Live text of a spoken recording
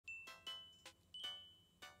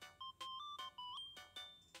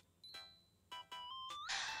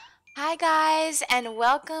Hi guys, and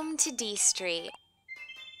welcome to D Street.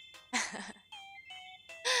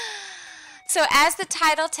 So as the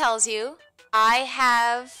title tells you, I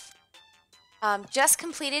have just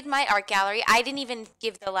completed my art gallery. I didn't even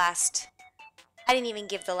give the last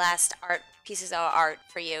art pieces of art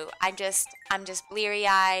for you. I'm just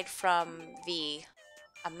bleary-eyed from the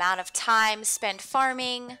amount of time spent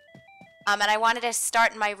farming. And I wanted to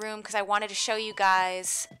start in my room because I wanted to show you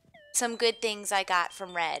guys some good things I got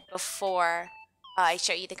from Red before I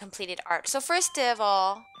show you the completed art. So first of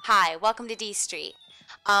all, hi, welcome to D Street.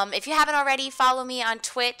 If you haven't already, follow me on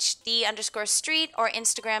Twitch, D_Street, or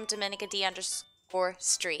Instagram, Dominica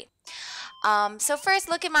D_Street. So first,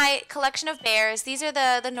 look at my collection of bears. These are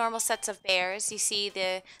the normal sets of bears. You see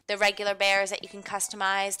the regular bears that you can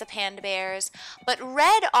customize, the panda bears. But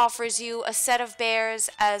Red offers you a set of bears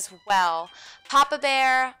as well. Papa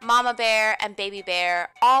bear, mama bear, and baby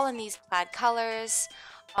bear, all in these plaid colors,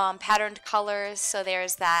 patterned colors. So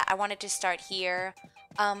there's that. I wanted to start here.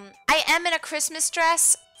 I am in a Christmas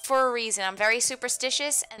dress for a reason. I'm very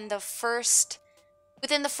superstitious, and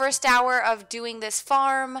within the first hour of doing this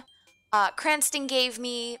farm, Cranston gave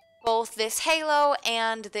me both this halo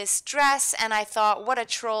and this dress, and I thought, what a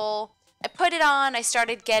troll. I put it on, I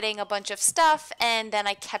started getting a bunch of stuff, and then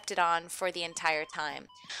I kept it on for the entire time.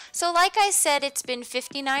 So like I said, it's been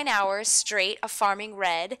 59 hours straight of farming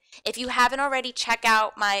Red. If you haven't already, check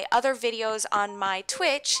out my other videos on my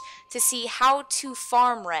Twitch to see how to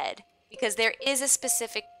farm Red, because there is a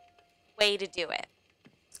specific way to do it.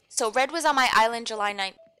 So Red was on my island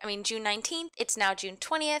June 19th. It's now June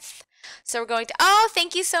 20th. So we're going to, oh,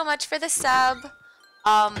 thank you so much for the sub.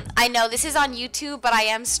 I know this is on YouTube, but I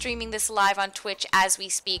am streaming this live on Twitch as we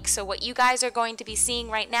speak. So what you guys are going to be seeing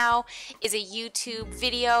right now is a YouTube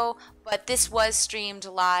video, but this was streamed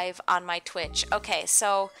live on my Twitch. Okay,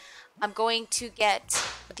 so I'm going to get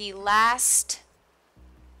the last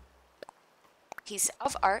piece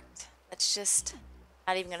of art. Let's just,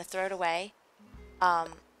 not even going to throw it away.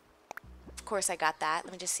 Of course I got that.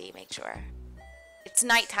 Let me just see, make sure. It's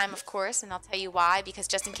nighttime, of course, and I'll tell you why, because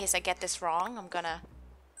just in case I get this wrong, I'm gonna...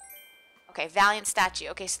 Okay, Valiant statue.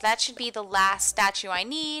 Okay, so that should be the last statue I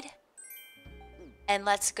need. And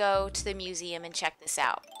let's go to the museum and check this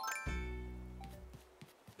out.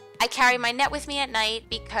 I carry my net with me at night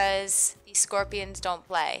because these scorpions don't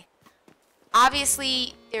play.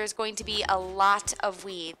 Obviously, there's going to be a lot of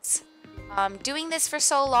weeds. Doing this for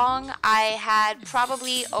so long, I had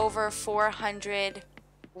probably over 400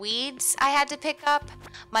 weeds I had to pick up.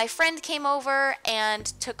 My friend came over and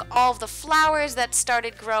took all of the flowers that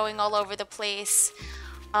started growing all over the place,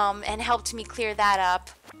 and helped me clear that up.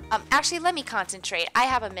 Actually, let me concentrate. I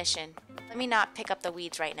have a mission. Let me not pick up the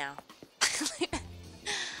weeds right now.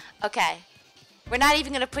 Okay. We're not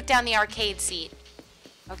even going to put down the arcade seat.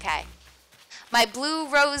 Okay. My blue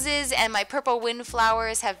roses and my purple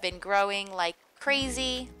windflowers have been growing like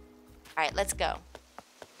crazy. All right, let's go.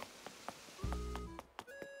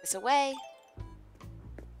 This away.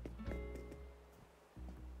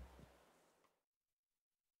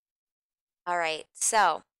 All right,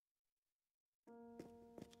 so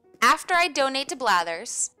after I donate to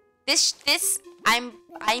Blathers, I'm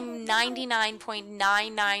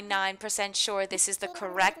 99.999% sure this is the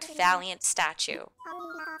correct Valiant statue.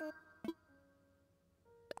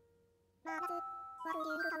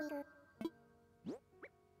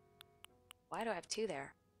 Why do I have two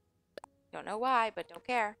there? Don't know why, but don't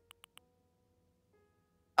care.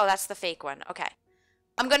 Oh, that's the fake one. Okay.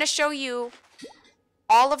 I'm going to show you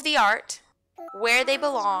all of the art, where they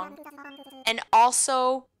belong, and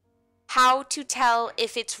also how to tell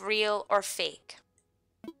if it's real or fake.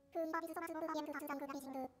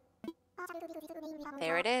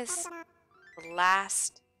 There it is. The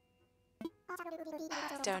last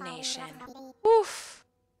donation. Oof.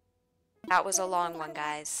 That was a long one,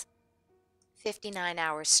 guys. 59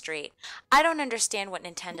 hours straight. I don't understand what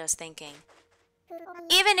Nintendo's thinking.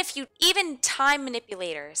 Even time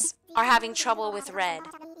manipulators are having trouble with Red,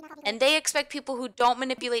 and they expect people who don't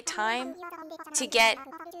manipulate time to get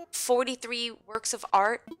 43 works of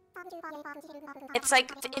art. It's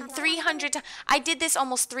like in 300, I did this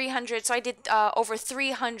almost 300, so I did over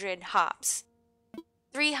 300 hops.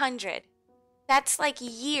 300. That's like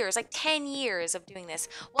years, like 10 years of doing this.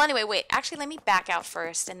 Well, anyway, wait. Actually, let me back out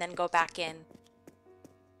first and then go back in.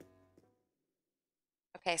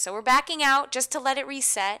 Okay, so we're backing out just to let it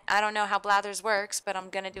reset. I don't know how Blathers works, but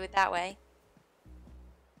I'm going to do it that way.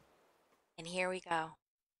 And here we go.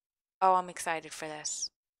 Oh, I'm excited for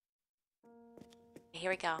this.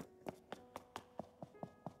 Here we go.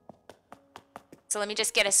 So let me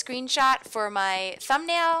just get a screenshot for my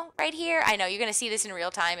thumbnail right here. I know, you're going to see this in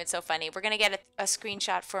real time. It's so funny. We're going to get a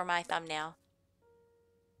screenshot for my thumbnail.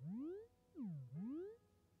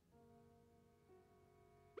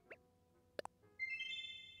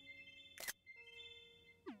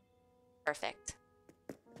 Perfect.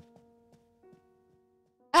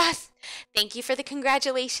 Ah, thank you for the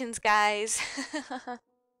congratulations, guys.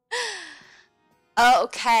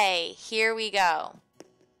 Okay, here we go.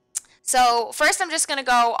 So first I'm just going to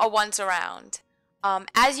go a once around.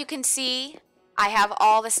 As you can see, I have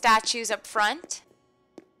all the statues up front.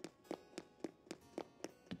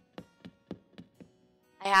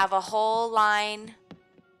 I have a whole line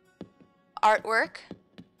artwork.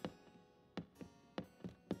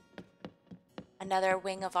 Another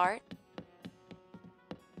wing of art.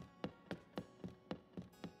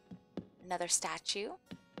 Another statue.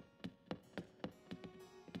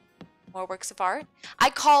 More works of art. I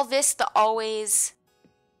call this the always,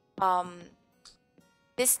 I'll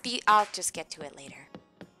just get to it later.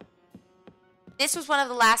 This was one of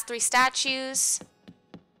the last 3 statues.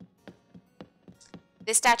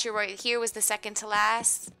 This statue right here was the second to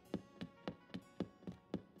last.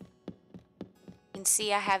 You can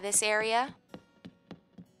see I have this area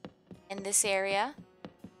and this area.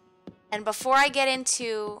 And before I get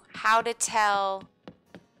into how to tell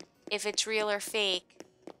if it's real or fake,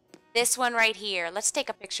 this one right here, let's take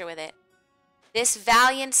a picture with it. This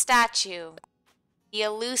Valiant statue, the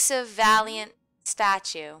elusive Valiant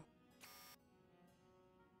statue.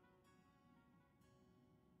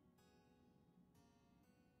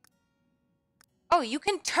 Oh, you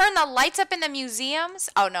can turn the lights up in the museums?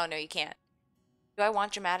 Oh, no, you can't. Do I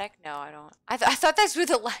want dramatic? No, I don't. I thought these were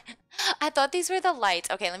the lights. I thought these were the lights.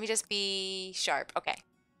 Okay, let me just be sharp. Okay.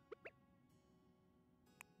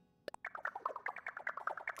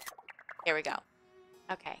 There we go.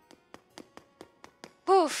 Okay.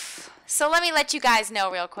 Oof. So let me let you guys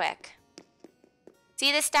know real quick.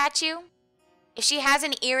 See this statue? If she has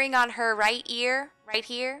an earring on her right ear, right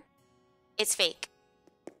here, it's fake.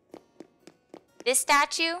 This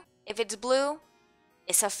statue, if it's blue,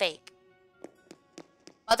 it's a fake.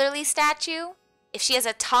 Motherly statue, if she has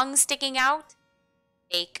a tongue sticking out,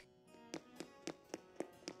 fake.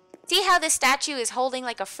 See how this statue is holding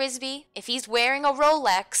like a frisbee? If he's wearing a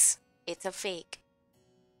Rolex, it's a fake.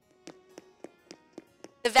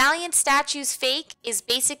 The Valiant statue's fake is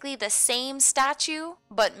basically the same statue,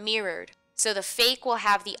 but mirrored. So the fake will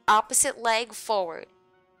have the opposite leg forward.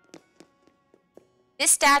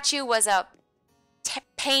 This statue was a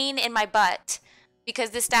pain in my butt because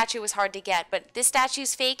this statue was hard to get, but this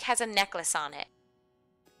statue's fake has a necklace on it.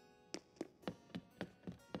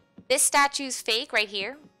 This statue's fake right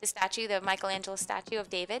here, the statue, the Michelangelo statue of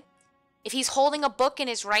David, if he's holding a book in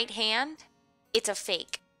his right hand, it's a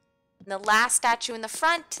fake. And the last statue in the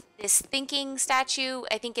front, this thinking statue,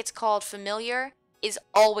 I think it's called Familiar, is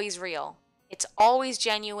always real. It's always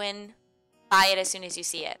genuine. Buy it as soon as you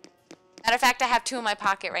see it. Matter of fact, I have 2 in my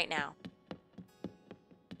pocket right now.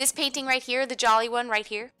 This painting right here, the jolly one right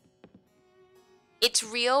here, it's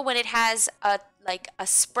real when it has a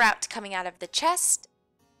sprout coming out of the chest.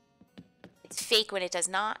 It's fake when it does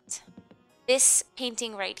not. This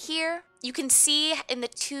painting right here, you can see in the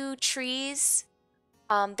 2 trees,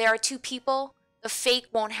 there are 2 people. The fake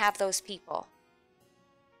won't have those people.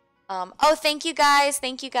 Oh, thank you guys.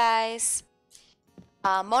 Thank you guys.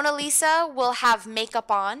 Mona Lisa will have makeup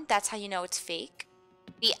on. That's how you know it's fake.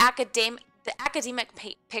 The academic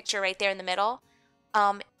picture right there in the middle.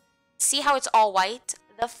 See how it's all white?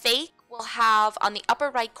 The fake will have on the upper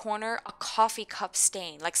right corner a coffee cup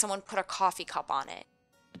stain, like someone put a coffee cup on it.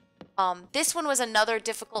 This one was another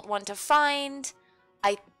difficult one to find.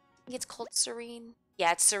 I think it's called Serene.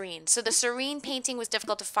 Yeah, it's Serene. So the Serene painting was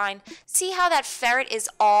difficult to find. See how that ferret is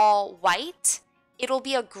all white? It'll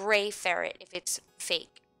be a gray ferret if it's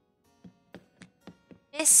fake.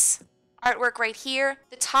 This artwork right here,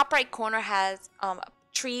 the top right corner has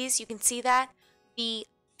trees. You can see that. The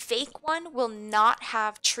fake one will not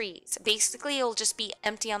have trees. Basically, it'll just be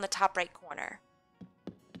empty on the top right corner.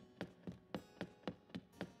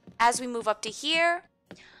 As we move up to here,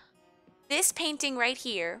 this painting right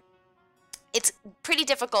here, it's pretty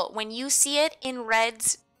difficult. When you see it in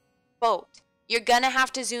Red's boat, you're going to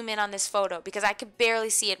have to zoom in on this photo because I could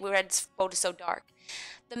barely see it where Red's boat is so dark.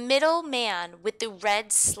 The middle man with the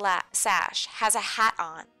red sash has a hat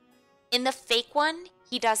on. In the fake one,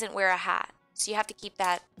 he doesn't wear a hat. So you have to keep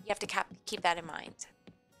that, keep that in mind.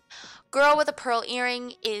 Girl with a pearl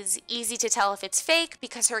earring is easy to tell if it's fake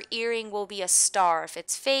because her earring will be a star if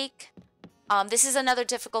it's fake. This is another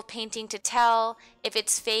difficult painting to tell if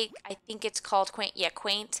it's fake. I think it's called Quaint. Yeah,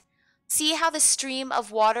 Quaint. See how the stream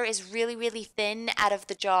of water is really, really thin out of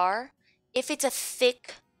the jar? If it's a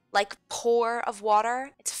thick, like, pour of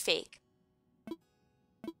water, it's fake.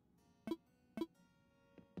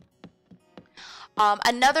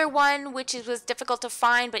 Another one, which was difficult to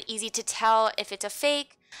find but easy to tell if it's a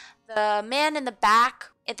fake, the man in the back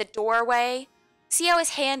at the doorway. See how his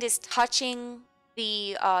hand is touching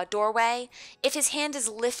the doorway? If his hand is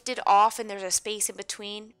lifted off and there's a space in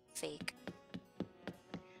between, fake.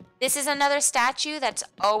 This is another statue that's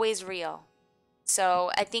always real.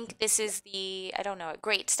 So I think this is the, I don't know, a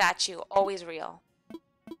great statue, always real.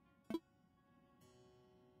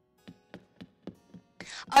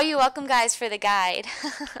 Oh, you're welcome, guys, for the guide.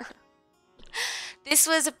 This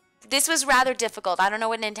was rather difficult. I don't know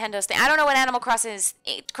what Nintendo's thinking. I don't know what Animal Crossing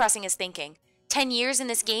is thinking. 10 years in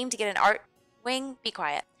this game to get an art wing? Be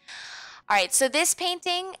quiet. All right, so this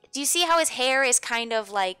painting, do you see how his hair is kind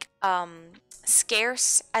of like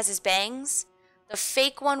scarce as his bangs? The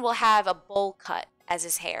fake one will have a bowl cut as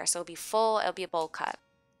his hair, so it'll be full, it'll be a bowl cut.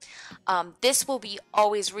 This will be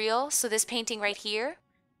always real, so this painting right here,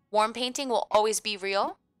 warm painting, will always be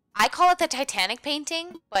real. I call it the Titanic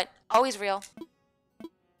painting, but always real.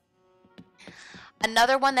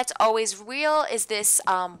 Another one that's always real is this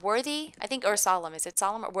Worthy, I think, or Solemn. Is it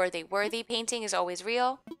Solemn or Worthy? Worthy painting is always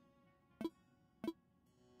real.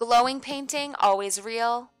 Glowing painting, always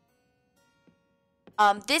real.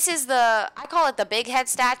 This is I call it the big head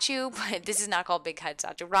statue, but this is not called big head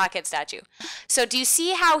statue, rock head statue. So do you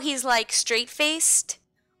see how he's like straight faced?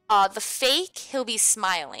 The fake, he'll be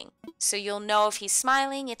smiling. So you'll know if he's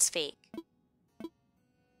smiling, it's fake.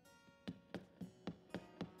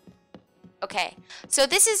 Okay, so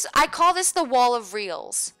this is, I call this the wall of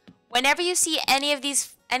reals. Whenever you see any of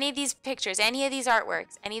these pictures, any of these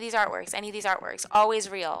artworks, always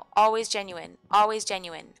real, always genuine, always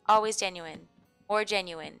genuine, always genuine, or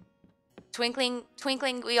genuine. Twinkling,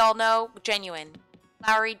 we all know, genuine.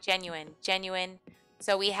 Flowery, genuine, genuine.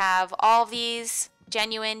 So we have all these,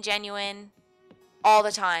 genuine, genuine, all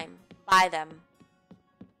the time. Buy them.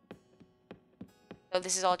 So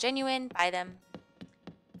this is all genuine, buy them.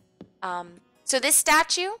 So this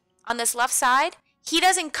statue on this left side, he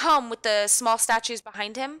doesn't come with the small statues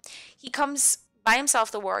behind him. He comes by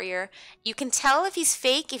himself, the warrior. You can tell if he's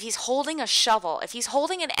fake if he's holding a shovel. If he's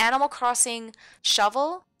holding an Animal Crossing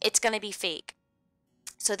shovel, it's going to be fake.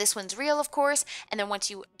 So this one's real, of course. And then once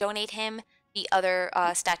you donate him, the other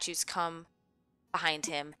statues come behind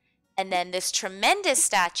him. And then this tremendous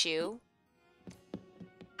statue...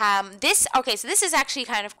 okay, so this is actually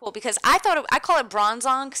kind of cool because I call it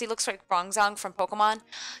Bronzong because he looks like Bronzong from Pokemon.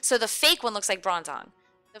 So the fake one looks like Bronzong.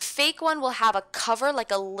 The fake one will have a cover,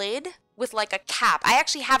 like a lid with like a cap. I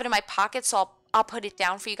actually have it in my pocket, so I'll put it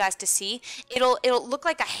down for you guys to see. It'll look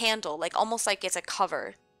like a handle, like almost like it's a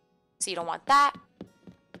cover. So you don't want that.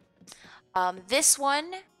 This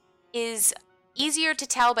one is easier to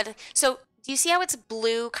tell, but so do you see how it's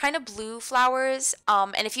blue, kind of blue flowers?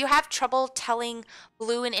 And if you have trouble telling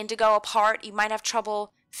blue and indigo apart, you might have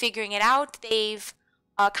trouble figuring it out. They've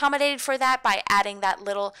accommodated for that by adding that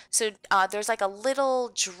little, so there's like a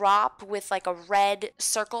little drop with like a red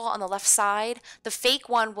circle on the left side. The fake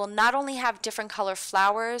one will not only have different color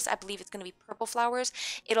flowers, I believe it's going to be purple flowers,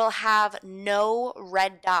 it'll have no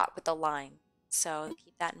red dot with the line. So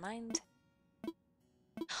keep that in mind.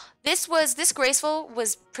 This graceful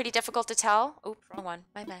was pretty difficult to tell. Oops, wrong one.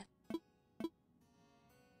 My bad.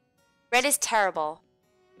 Red is terrible.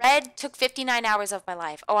 Red took 59 hours of my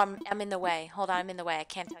life. Oh, I'm in the way. Hold on, I'm in the way. I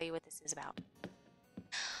can't tell you what this is about.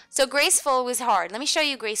 So graceful was hard. Let me show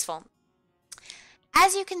you graceful.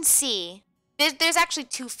 As you can see, there's actually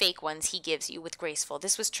two fake ones he gives you with graceful.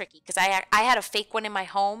 This was tricky because I had a fake one in my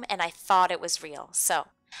home and I thought it was real. So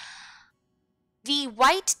the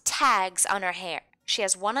white tags on her hair. She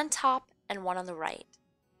has one on top and one on the right.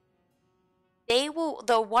 The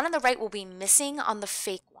one on the right will be missing on the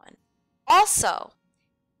fake one. Also,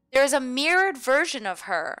 there's a mirrored version of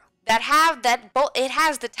her that it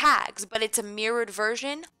has the tags, but it's a mirrored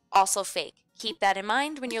version, also fake. Keep that in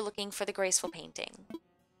mind when you're looking for the graceful painting.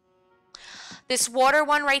 This water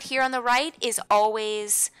one right here on the right is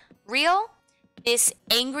always real. This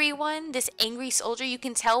angry one, this angry soldier, you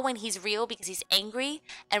can tell when he's real because he's angry,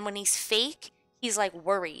 and when he's fake, he's like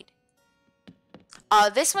worried.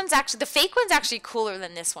 This one's actually, the fake one's actually cooler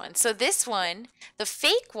than this one. So this one, the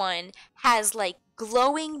fake one has like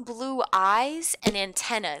glowing blue eyes and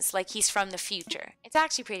antennas like he's from the future. It's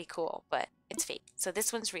actually pretty cool, but it's fake. So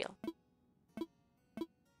this one's real.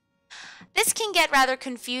 This can get rather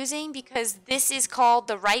confusing because this is called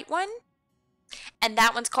the right one and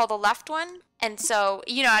that one's called the left one. And so,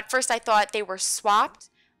 you know, at first I thought they were swapped.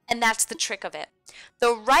 And that's the trick of it.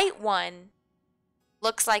 The right one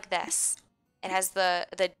looks like this. It has the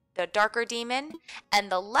darker demon,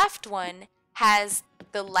 and the left one has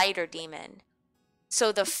the lighter demon.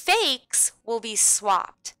 So the fakes will be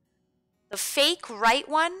swapped. The fake right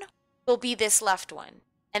one will be this left one,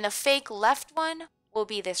 and the fake left one will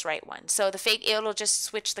be this right one. So the fake, it'll just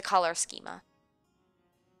switch the color schema.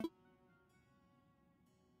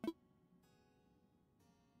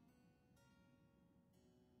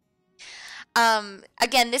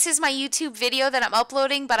 Again, this is my YouTube video that I'm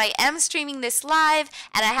uploading, but I am streaming this live,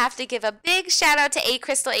 and I have to give a big shout out to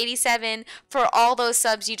ACrystal87 for all those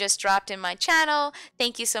subs you just dropped in my channel.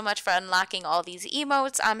 Thank you so much for unlocking all these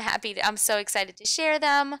emotes. I'm so excited to share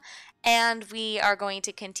them, and we are going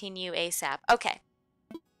to continue ASAP. Okay,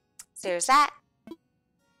 so there's that.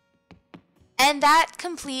 And that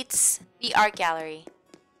completes the art gallery.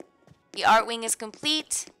 The art wing is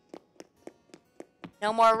complete.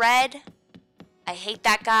 No more red. I hate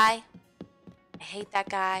that guy. I hate that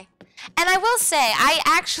guy. And I will say, I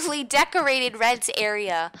actually decorated Red's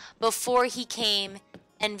area before he came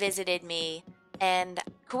and visited me. And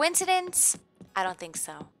coincidence? I don't think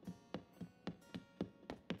so.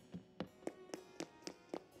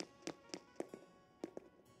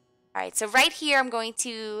 Alright, so right here I'm going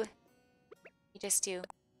to just do,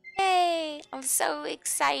 yay! I'm so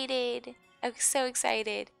excited. I'm so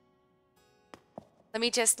excited. Let me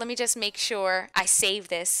just make sure I save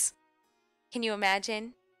this. Can you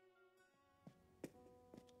imagine?